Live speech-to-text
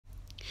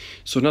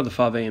So another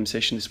 5 a.m.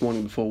 session this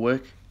morning before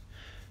work.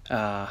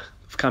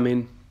 I've come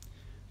in,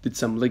 did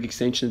some leg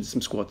extensions,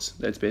 some squats.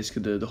 That's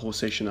basically the whole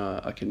session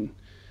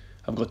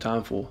I've got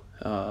time for.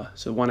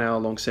 So 1 hour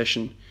long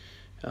session.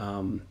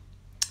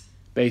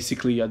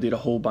 Basically I did a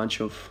whole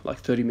bunch of like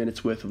 30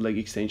 minutes worth of leg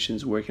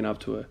extensions, working up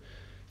to a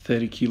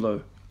 30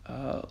 kilo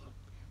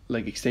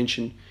leg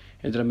extension.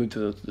 And then I moved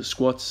to the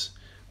squats,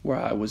 where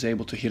I was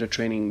able to hit a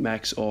training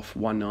max of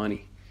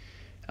 190.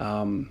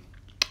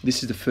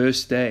 This is the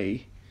first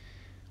day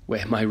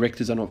where my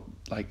erectors are not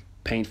like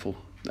painful.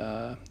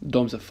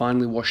 DOMs are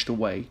finally washed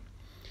away.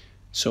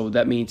 So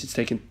that means it's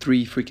taken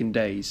 3 freaking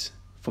days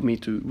for me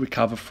to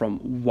recover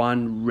from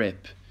 1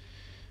 rep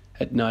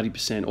at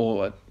 90%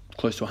 or at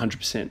close to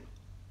 100%.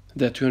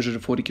 That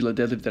 240 kilo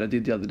deadlift that I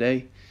did the other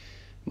day,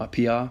 my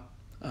PR,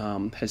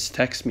 has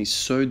taxed me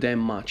so damn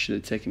much that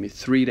it's taken me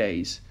 3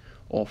 days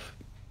of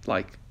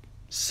like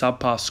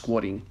subpar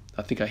squatting.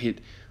 I think I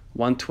hit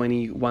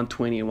 120, and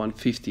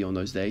 150 on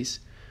those days.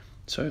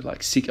 So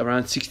like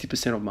around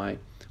 60% of my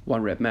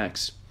 1 rep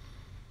max.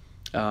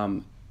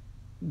 The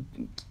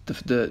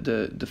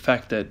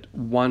fact that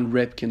 1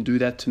 rep can do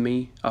that to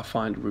me, I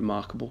find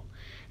remarkable.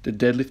 The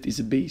deadlift is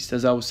a beast.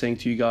 As I was saying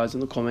to you guys in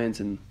the comments,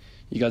 and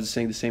you guys are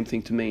saying the same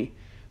thing to me,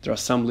 there are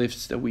some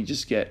lifts that we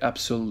just get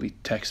absolutely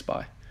taxed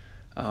by.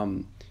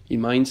 In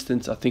my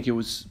instance, I think it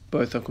was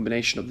both a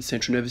combination of the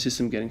central nervous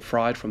system getting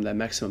fried from that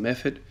maximum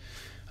effort,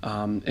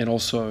 and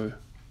also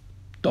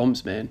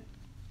DOMs, man.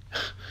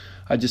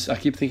 I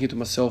keep thinking to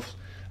myself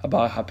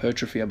about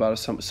hypertrophy, about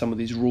some of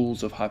these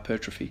rules of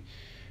hypertrophy.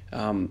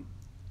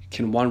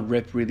 Can 1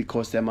 rep really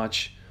cause that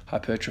much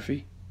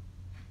hypertrophy?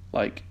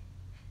 Like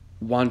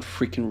 1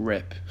 freaking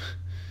rep.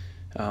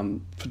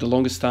 For the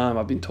longest time,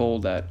 I've been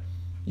told that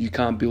you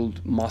can't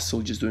build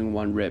muscle just doing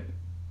 1 rep.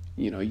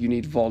 You know, you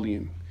need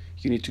volume.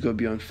 You need to go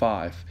beyond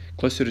 5,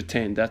 closer to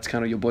 10. That's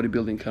kind of your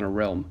bodybuilding kind of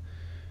realm.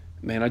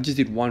 Man, I just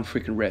did 1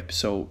 freaking rep.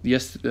 So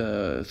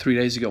 3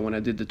 days ago when I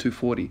did the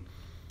 240,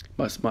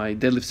 my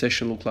deadlift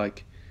session looked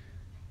like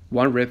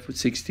 1 rep with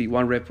 60,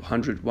 1 rep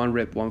 100, 1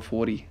 rep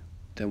 140,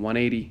 then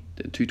 180,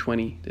 then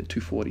 220, then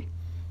 240.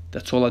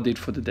 That's all I did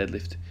for the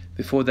deadlift.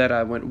 Before that,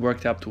 I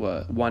worked up to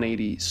a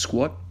 180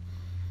 squat,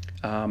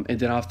 and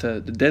then after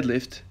the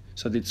deadlift,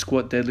 so I did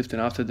squat, deadlift,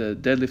 and after the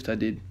deadlift, I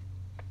did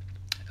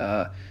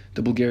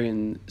the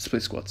Bulgarian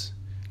split squats.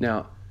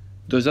 Now,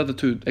 those other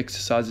 2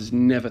 exercises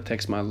never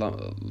tax my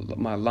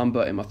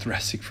lumbar and my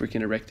thoracic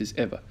freaking erectors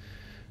ever.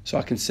 So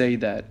I can say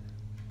that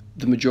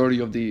the majority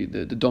of the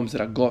DOMs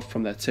that I got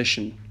from that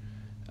session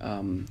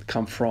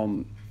come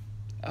from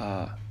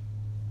the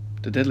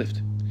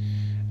deadlift.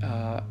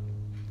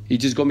 It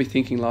just got me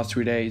thinking last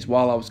 3 days,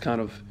 while I was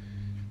kind of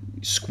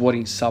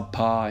squatting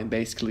subpar and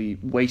basically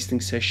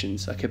wasting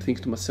sessions. I kept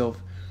thinking to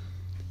myself,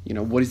 you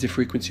know, what is the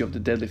frequency of the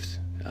deadlift?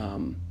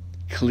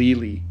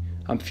 Clearly,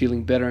 I'm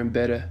feeling better and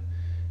better.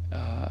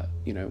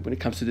 You know, when it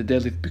comes to the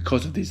deadlift,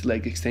 because of these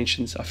leg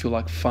extensions, I feel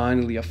like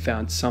finally I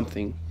found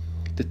something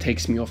that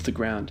takes me off the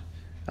ground.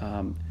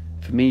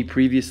 For me,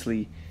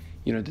 previously,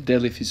 you know, the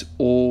deadlift is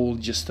all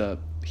just a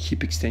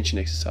hip extension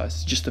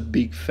exercise, just a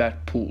big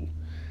fat pull.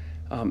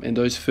 And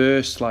those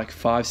first like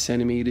 5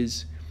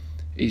 centimeters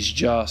is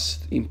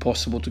just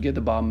impossible to get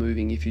the bar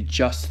moving if you're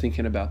just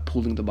thinking about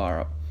pulling the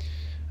bar up.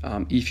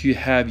 If you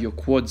have your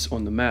quads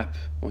on the map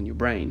on your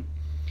brain,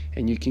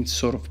 and you can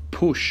sort of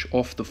push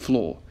off the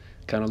floor,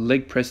 kind of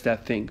leg press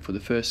that thing for the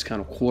first kind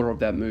of quarter of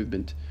that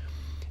movement,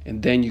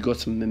 and then you got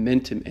some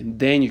momentum, and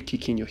then you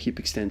kick in your hip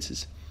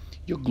extensors,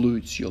 your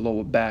glutes, your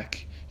lower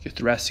back, your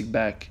thoracic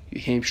back,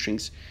 your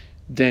hamstrings,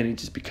 then it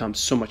just becomes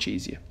so much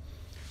easier.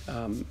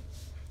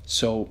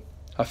 So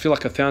I feel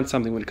like I found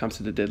something when it comes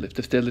to the deadlift.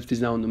 The deadlift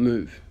is now on the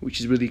move, which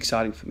is really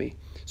exciting for me.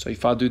 So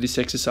if I do this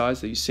exercise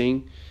that you're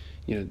seeing,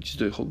 you know, just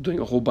doing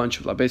a whole bunch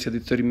of, like basically I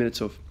did 30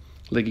 minutes of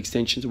leg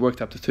extensions,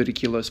 worked up to 30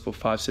 kilos for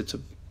 5 sets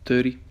of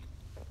 30.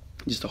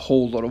 Just a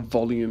whole lot of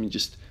volume and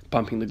just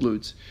pumping the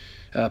glutes,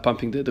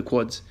 pumping the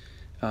quads.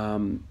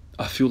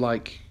 I feel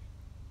like,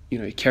 you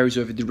know, it carries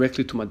over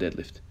directly to my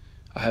deadlift.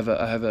 I have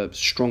a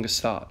stronger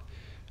start.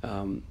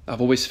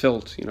 I've always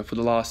felt, you know, for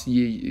the last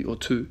year or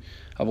 2,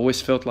 I've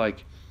always felt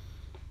like,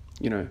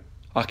 you know,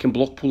 I can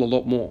block pull a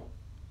lot more.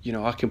 You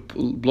know, I can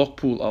block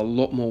pull a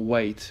lot more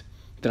weight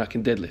than I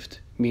can deadlift.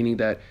 Meaning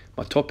that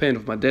my top end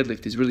of my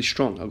deadlift is really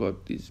strong. I've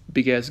got these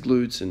big ass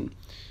glutes, and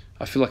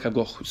I feel like I've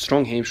got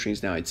strong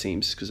hamstrings now, it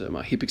seems, because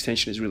my hip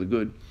extension is really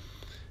good.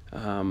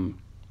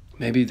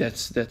 Maybe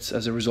that's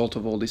as a result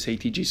of all this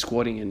ATG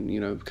squatting and, you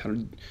know, kind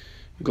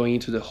of going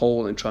into the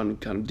hole and trying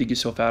to kind of dig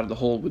yourself out of the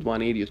hole with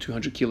 180 or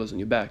 200 kilos on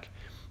your back.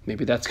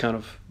 Maybe that's kind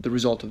of the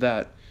result of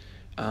that.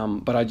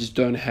 But I just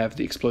don't have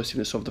the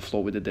explosiveness of the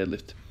floor with the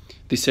deadlift.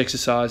 This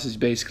exercise has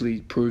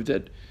basically proved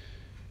that,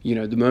 you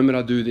know, the moment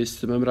I do this,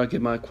 the moment I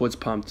get my quads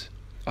pumped,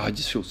 I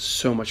just feel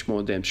so much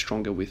more damn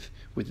stronger with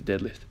the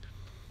deadlift.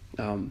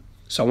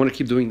 So I want to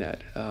keep doing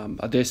that.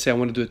 I dare say I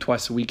want to do it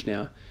twice a week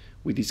now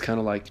with these kind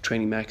of like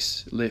training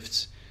max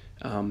lifts.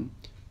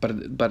 But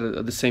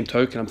at the same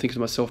token, I'm thinking to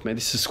myself, man,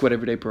 this is a squat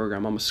everyday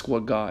program. I'm a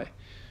squat guy.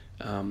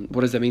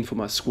 What does that mean for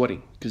my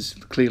squatting? Because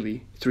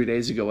clearly 3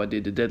 days ago I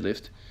did the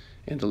deadlift,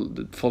 and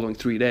the following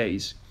 3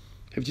 days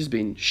have just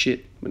been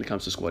shit when it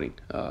comes to squatting.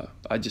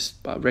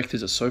 My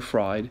rectors are so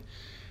fried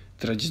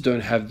that I just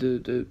don't have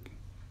the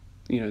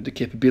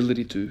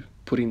capability to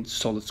put in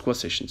solid squat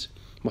sessions.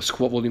 My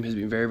squat volume has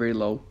been very, very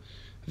low,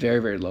 very,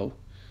 very low.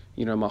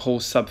 My whole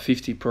sub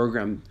 50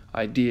 program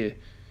idea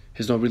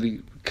has not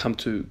really come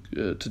to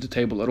the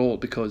table at all,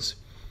 because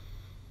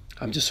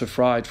I'm just so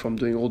fried from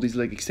doing all these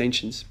leg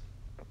extensions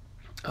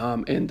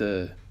and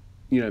the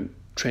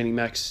training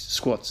max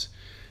squats.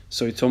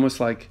 So it's almost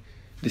like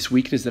this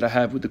weakness that I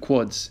have with the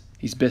quads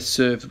is best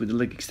served with the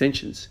leg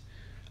extensions.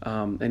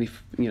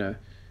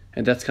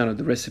 And that's kind of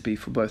the recipe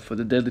for both for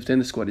the deadlift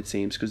and the squat, it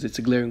seems, because it's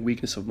a glaring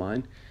weakness of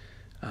mine.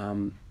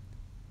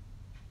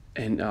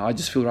 And I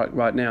just feel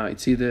right now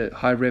it's either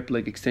high rep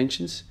leg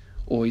extensions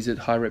or is it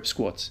high rep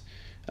squats.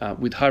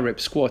 With high rep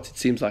squats, it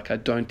seems like I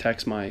don't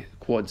tax my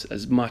quads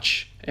as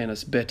much and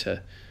as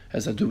better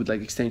as I do with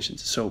leg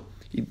extensions. So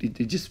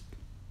it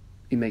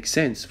makes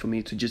sense for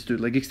me to just do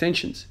leg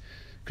extensions,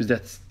 because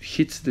that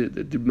hits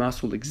the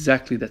muscle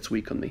exactly that's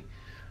weak on me.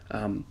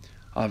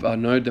 I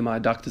know that my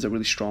adductors are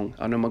really strong.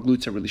 I know my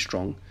glutes are really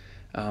strong.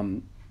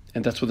 And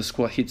that's what the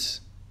squat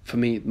hits for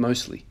me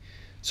mostly.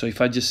 So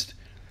if I just,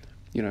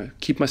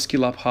 keep my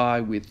skill up high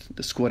with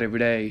the squat every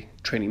day,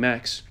 training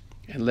max,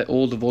 and let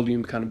all the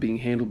volume kind of being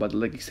handled by the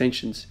leg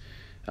extensions,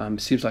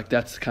 it seems like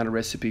that's the kind of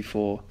recipe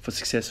for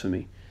success for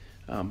me.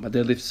 My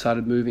deadlift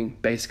started moving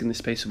basically in the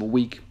space of a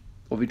week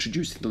of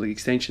introducing the leg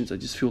extensions. I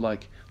just feel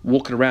like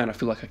walking around, I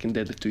feel like I can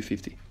deadlift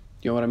 250.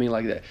 You know what I mean?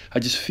 Like that. I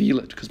just feel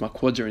it because my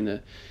quads are in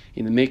the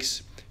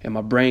mix, and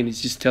my brain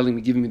is just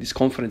giving me this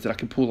confidence that I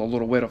can pull a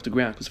lot of weight off the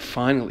ground, because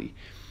finally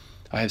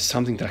I have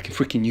something that I can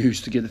freaking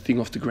use to get the thing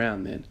off the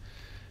ground, man.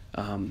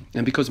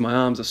 And because my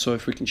arms are so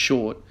freaking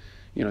short,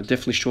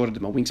 definitely shorter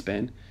than my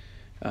wingspan,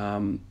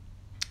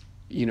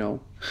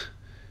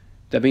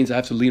 that means I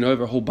have to lean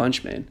over a whole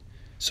bunch, man.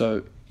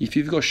 So if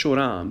you've got short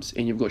arms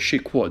and you've got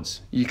shit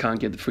quads, you can't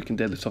get the freaking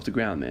deadlift off the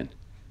ground, man.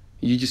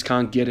 You just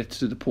can't get it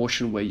to the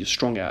portion where you're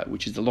strong out,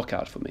 which is the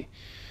lockout for me.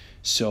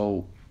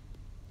 So,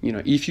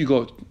 if you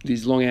got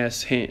these long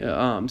ass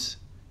arms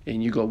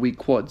and you got weak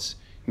quads,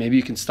 maybe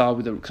you can start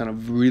with a kind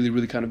of really,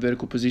 really kind of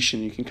vertical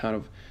position. You can kind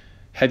of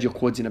have your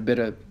quads in a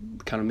better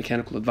kind of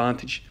mechanical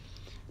advantage.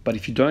 But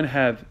if you don't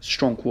have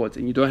strong quads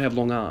and you don't have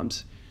long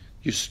arms,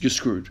 you're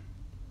screwed.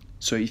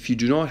 So if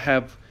you're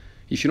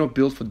not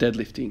built for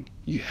deadlifting,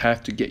 you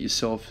have to get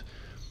yourself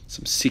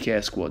some sick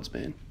ass quads,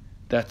 man.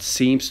 That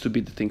seems to be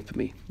the thing for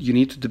me. You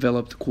need to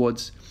develop the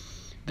quads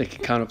that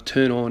can kind of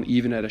turn on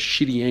even at a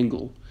shitty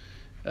angle,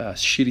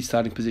 shitty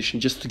starting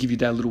position, just to give you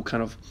that little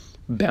kind of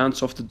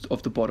bounce off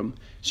the bottom,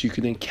 so you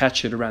can then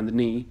catch it around the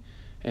knee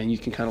and you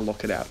can kind of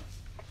lock it out.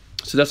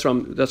 So that's where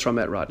I'm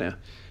at right now.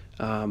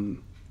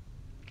 I'm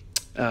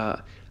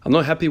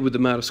not happy with the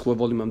amount of squat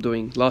volume I'm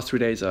doing. Last 3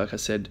 days, like I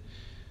said,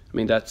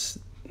 it's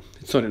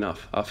not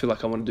enough. I feel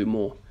like I want to do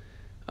more.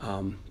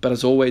 But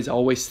as always, I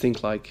always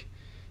think like,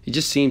 it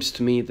just seems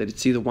to me that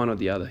it's either one or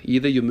the other.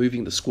 Either you're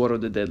moving the squat or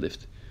the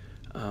deadlift.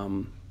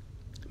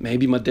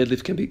 Maybe my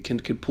deadlift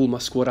can pull my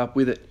squat up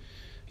with it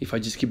if I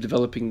just keep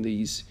developing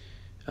these,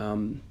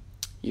 1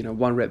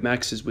 rep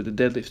maxes with the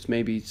deadlift.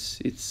 Maybe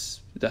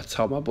that's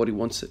how my body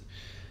wants it.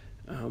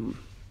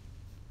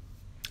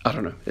 I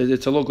don't know.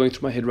 It's a lot going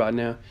through my head right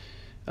now.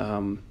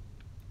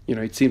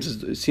 It seems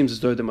as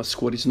though that my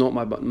squat is not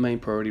my main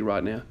priority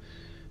right now.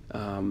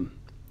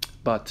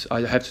 But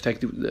I have to take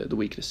the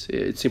weakness.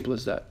 It's simple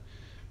as that.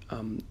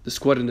 The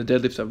squat and the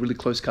deadlift are really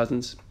close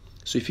cousins.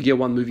 So if you get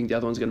one moving, the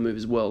other one's going to move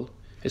as well,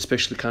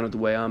 especially kind of the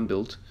way I'm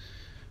built.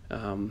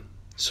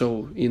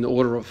 So in the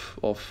order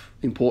of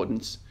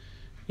importance,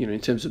 in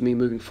terms of me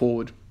moving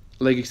forward,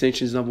 leg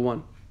extension is number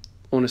one.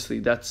 Honestly,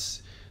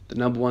 that's the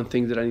number one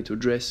thing that I need to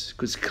address,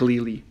 because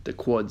clearly the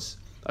quads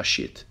are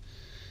shit.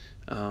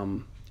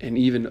 And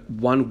even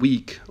 1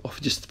 week of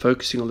just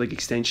focusing on leg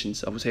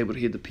extensions, I was able to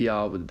hit the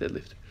PR with the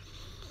deadlift.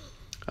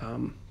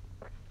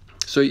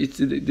 So it's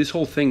this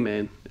whole thing,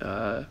 man.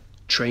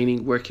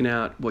 Training, working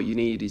out, what you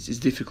need is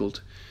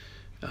difficult.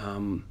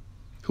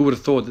 Who would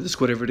have thought that the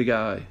squat everyday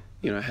guy,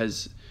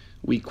 has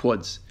weak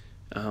quads?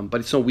 But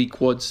it's not weak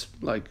quads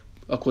like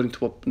according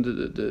to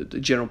the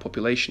general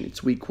population.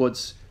 It's weak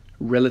quads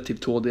relative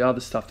to all the other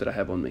stuff that I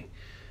have on me.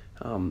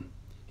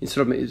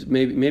 Instead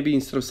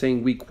of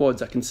saying weak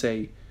quads, I can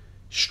say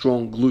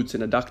strong glutes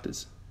and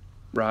adductors,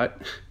 right?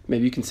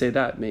 Maybe you can say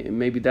that.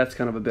 Maybe that's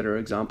kind of a better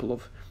example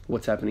of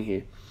what's happening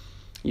here.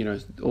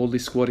 All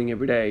this squatting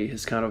every day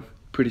has kind of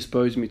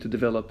predisposed me to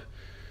develop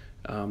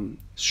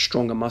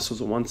stronger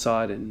muscles on one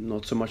side and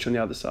not so much on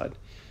the other side.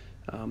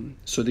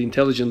 So the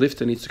intelligent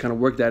lifter needs to kind of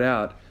work that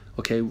out.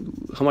 Okay,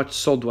 how much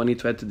salt do I need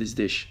to add to this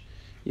dish?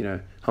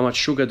 How much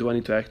sugar do I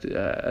need to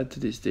add to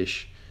this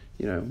dish?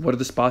 What are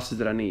the spices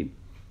that I need?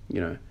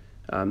 No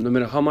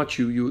matter how much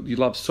you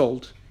love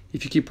salt,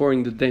 if you keep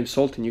pouring the damn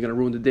salt in, you're going to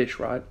ruin the dish,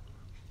 right?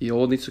 It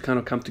all needs to kind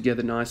of come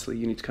together nicely.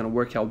 You need to kind of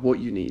work out what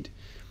you need.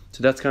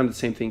 So that's kind of the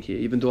same thing here.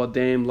 Even though I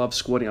damn love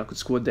squatting, I could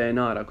squat day and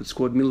night. I could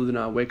squat middle of the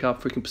night, wake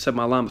up, freaking set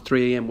my alarm at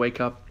 3 a.m., wake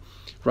up,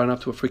 run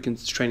up to a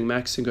freaking training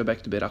max and go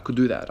back to bed. I could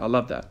do that. I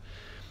love that.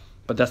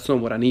 But that's not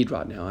what I need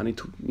right now. I need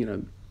to,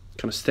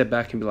 kind of step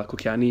back and be like,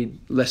 okay, I need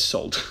less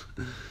salt.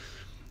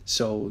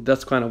 So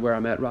that's kind of where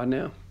I'm at right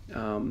now.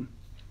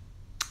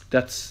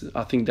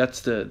 I think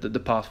that's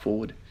the path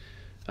forward.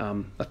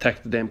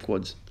 Attack the damn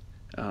quads.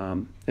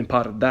 And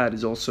part of that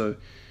is also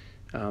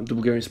the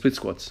Bulgarian split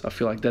squats. I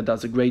feel like that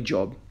does a great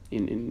job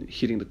in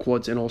hitting the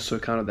quads and also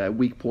kind of that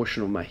weak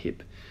portion of my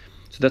hip.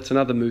 So that's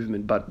another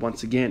movement. But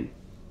once again,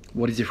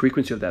 what is the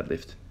frequency of that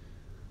lift?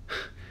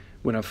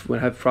 When I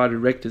have Friday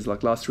rectors,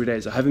 like last 3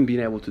 days, I haven't been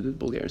able to do the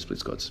Bulgarian split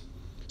squats.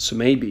 So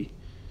maybe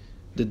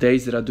the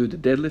days that I do the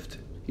deadlift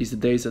is the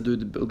days I do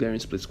the Bulgarian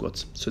split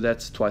squats. So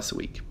that's twice a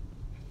week.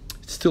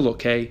 It's still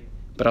okay,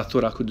 but I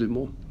thought I could do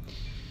more.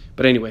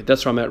 But anyway,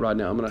 that's where I'm at right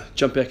now. I'm going to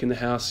jump back in the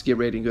house, get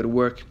ready and go to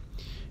work.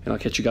 And I'll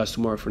catch you guys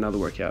tomorrow for another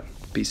workout.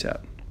 Peace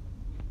out.